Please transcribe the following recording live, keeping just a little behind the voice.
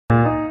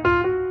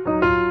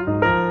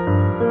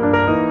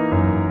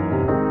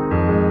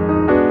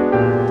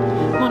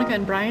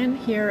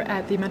Ryan here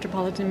at the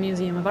Metropolitan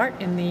Museum of Art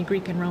in the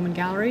Greek and Roman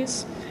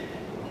galleries.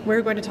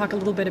 We're going to talk a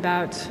little bit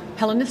about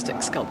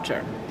Hellenistic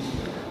sculpture.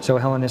 So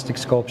Hellenistic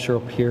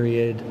sculptural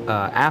period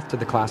after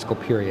the classical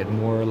period,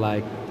 more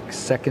like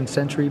 2nd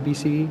century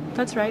BCE?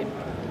 That's right.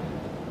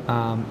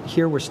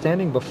 Here we're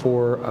standing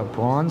before a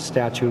bronze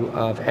statue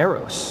of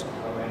Eros,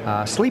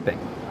 sleeping.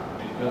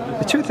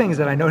 The two things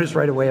that I noticed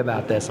right away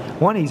about this,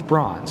 one, he's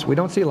bronze. We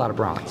don't see a lot of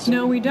bronze.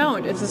 No, we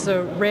don't. This is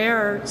a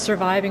rare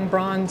surviving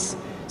bronze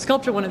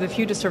sculpture, one of the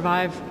few to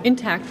survive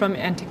intact from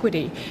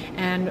antiquity.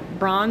 And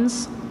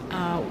bronze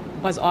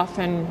was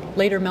often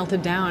later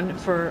melted down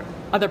for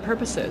other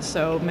purposes.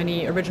 So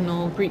many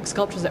original Greek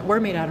sculptures that were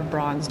made out of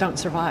bronze don't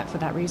survive for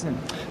that reason.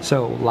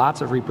 So lots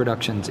of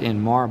reproductions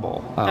in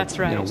marble. That's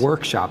right.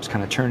 Workshops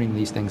kind of churning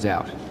these things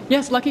out.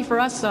 Yes, lucky for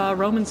us,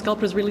 Roman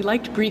sculptors really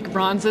liked Greek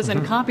bronzes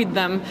and copied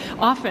them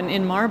often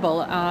in marble.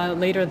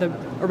 Later, the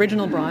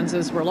original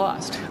bronzes were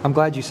lost. I'm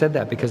glad you said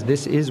that, because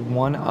this is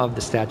one of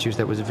the statues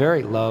that was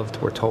very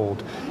loved, we're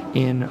told,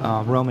 in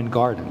Roman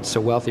gardens.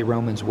 So wealthy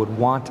Romans would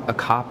want a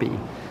copy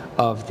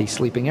of the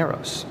sleeping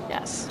Eros.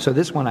 Yes. So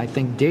this one, I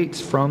think,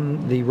 dates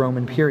from the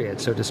Roman period.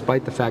 So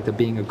despite the fact of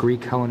being a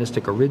Greek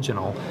Hellenistic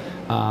original,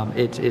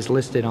 it is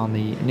listed on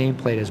the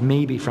nameplate as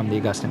maybe from the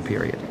Augustan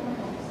period.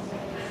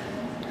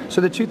 So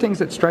the two things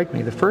that strike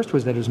me, the first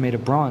was that it was made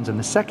of bronze, and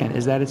the second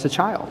is that it's a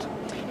child.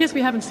 Yes,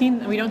 we don't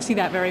see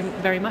that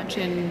very much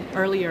in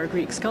earlier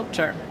Greek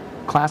sculpture.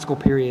 Classical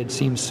period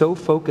seems so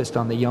focused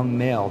on the young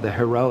male, the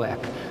heroic,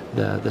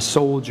 the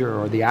soldier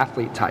or the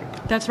athlete type.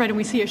 That's right, and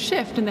we see a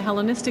shift in the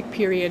Hellenistic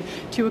period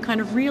to a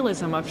kind of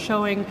realism of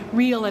showing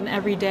real and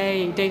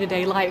everyday,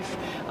 day-to-day life.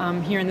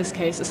 Here in this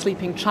case, a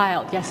sleeping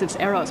child. Yes, it's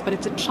Eros, but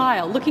it's a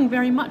child, looking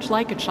very much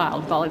like a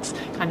child with all its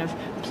kind of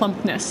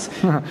plumpness.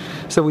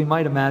 So we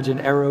might imagine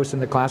Eros in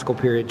the classical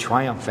period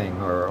triumphing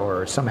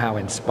or somehow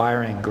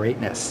inspiring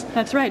greatness.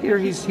 That's right. Here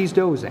he's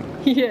dozing.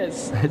 He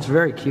is. It's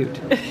very cute.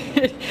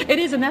 It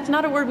is, and that's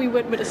not a word we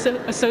would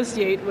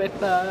associate with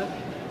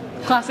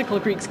classical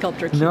Greek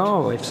sculpture. Cute.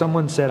 No, if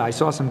someone said, I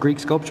saw some Greek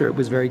sculpture, it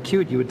was very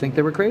cute, you would think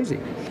they were crazy.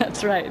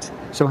 That's right.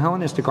 So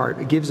Hellenistic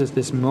art gives us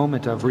this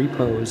moment of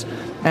repose.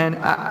 And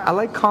I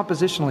like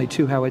compositionally,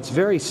 too, how it's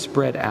very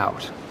spread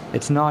out.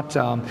 It's not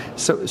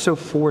so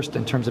forced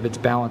in terms of its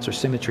balance or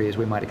symmetry as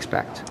we might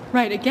expect.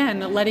 Right, again,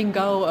 letting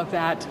go of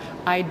that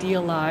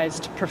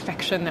idealized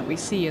perfection that we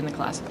see in the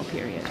classical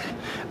period.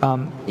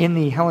 In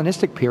the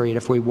Hellenistic period,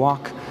 if we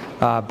walk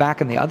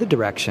back in the other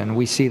direction,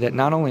 we see that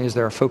not only is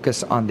there a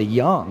focus on the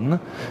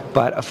young,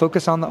 but a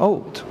focus on the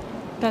old.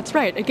 That's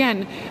right.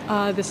 Again,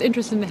 this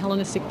interest in the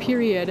Hellenistic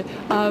period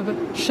of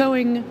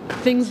showing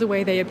things the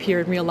way they appear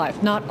in real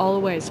life, not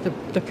always the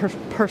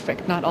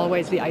perfect, not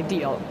always the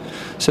ideal.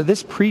 So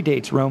this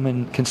predates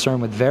Roman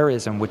concern with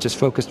verism, which is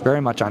focused very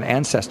much on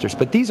ancestors,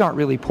 but these aren't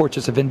really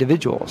portraits of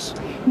individuals.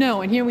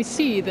 No, and here we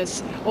see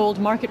this old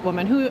market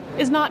woman who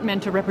is not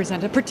meant to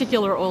represent a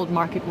particular old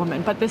market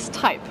woman, but this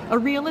type, a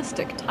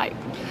realistic type.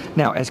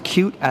 Now, as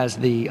cute as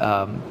the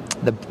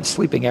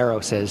sleeping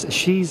Eros is,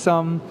 she's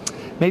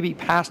maybe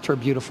past her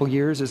beautiful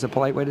years is a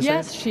polite way to say it?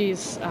 Yes,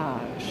 she's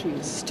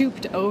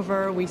stooped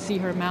over. We see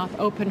her mouth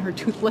open, her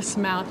toothless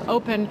mouth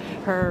open,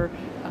 her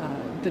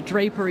the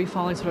drapery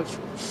falling sort of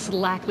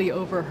slackly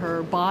over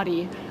her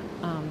body.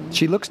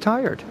 She looks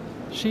tired.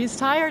 She's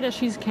tired as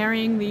she's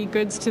carrying the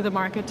goods to the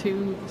market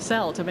to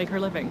sell, to make her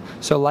living.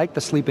 So like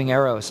the sleeping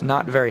Eros,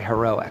 not very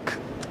heroic.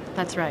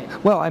 That's right.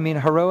 Well, I mean,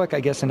 heroic,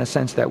 I guess, in a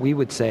sense that we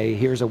would say,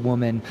 here's a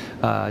woman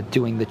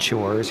doing the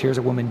chores, here's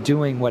a woman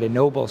doing what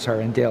ennobles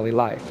her in daily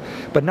life,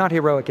 but not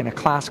heroic in a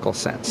classical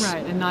sense.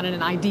 Right, and not in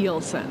an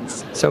ideal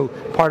sense. So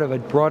part of a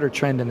broader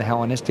trend in the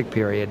Hellenistic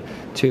period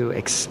to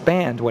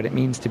expand what it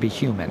means to be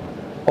human.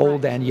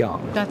 Old and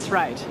young. That's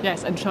right,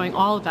 yes, and showing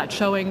all of that,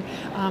 showing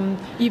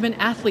even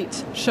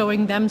athletes,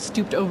 showing them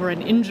stooped over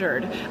and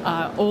injured,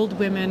 old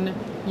women,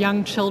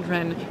 young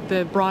children,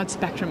 the broad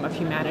spectrum of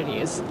humanity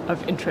is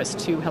of interest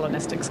to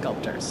Hellenistic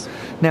sculptors.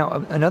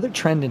 Now, another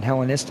trend in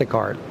Hellenistic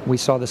art, we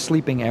saw the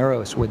sleeping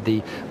Eros with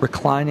the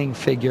reclining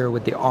figure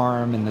with the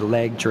arm and the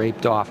leg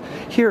draped off.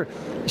 Here,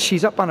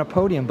 she's up on a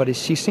podium, but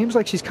she seems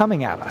like she's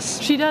coming at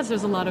us. She does.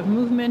 There's a lot of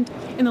movement.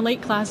 In the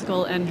late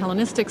classical and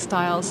Hellenistic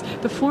styles,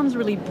 the forms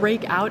really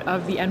break out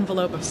of the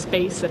envelope of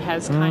space that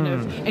has kind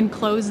of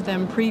enclosed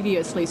them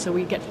previously. So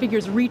we get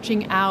figures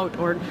reaching out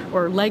or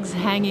legs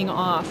hanging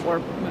off or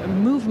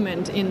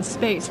movement in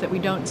space that we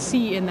don't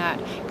see in that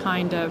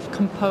kind of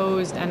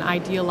composed and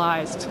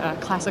idealized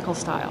classical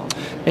style.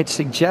 It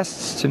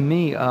suggests to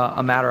me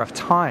a matter of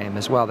time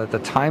as well, that the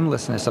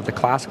timelessness of the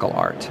classical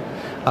art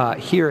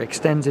here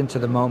extends into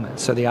the moment.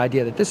 So the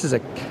idea that this is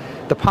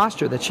the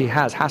posture that she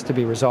has to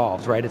be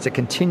resolved, right? It's a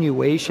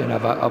continuation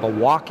of a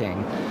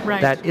walking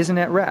that isn't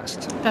at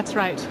rest. That's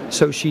right.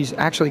 So she's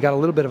actually got a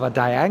little bit of a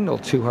diagonal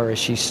to her as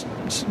she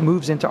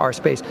moves into our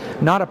space,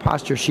 not a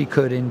posture she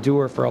could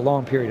endure for a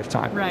long period of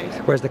time. Right.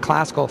 Whereas the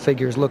classical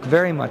figures look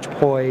very much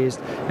poised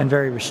and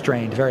very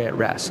restrained, very at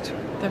rest.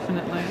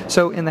 Definitely.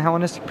 So in the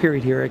Hellenistic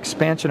period here,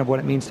 expansion of what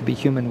it means to be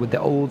human with the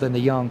old and the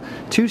young,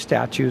 two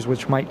statues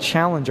which might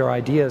challenge our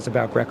ideas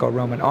about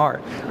Greco-Roman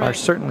art are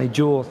certainly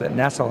jewels that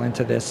nestle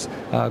into this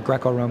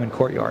Greco-Roman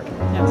courtyard.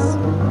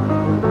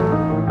 Yes.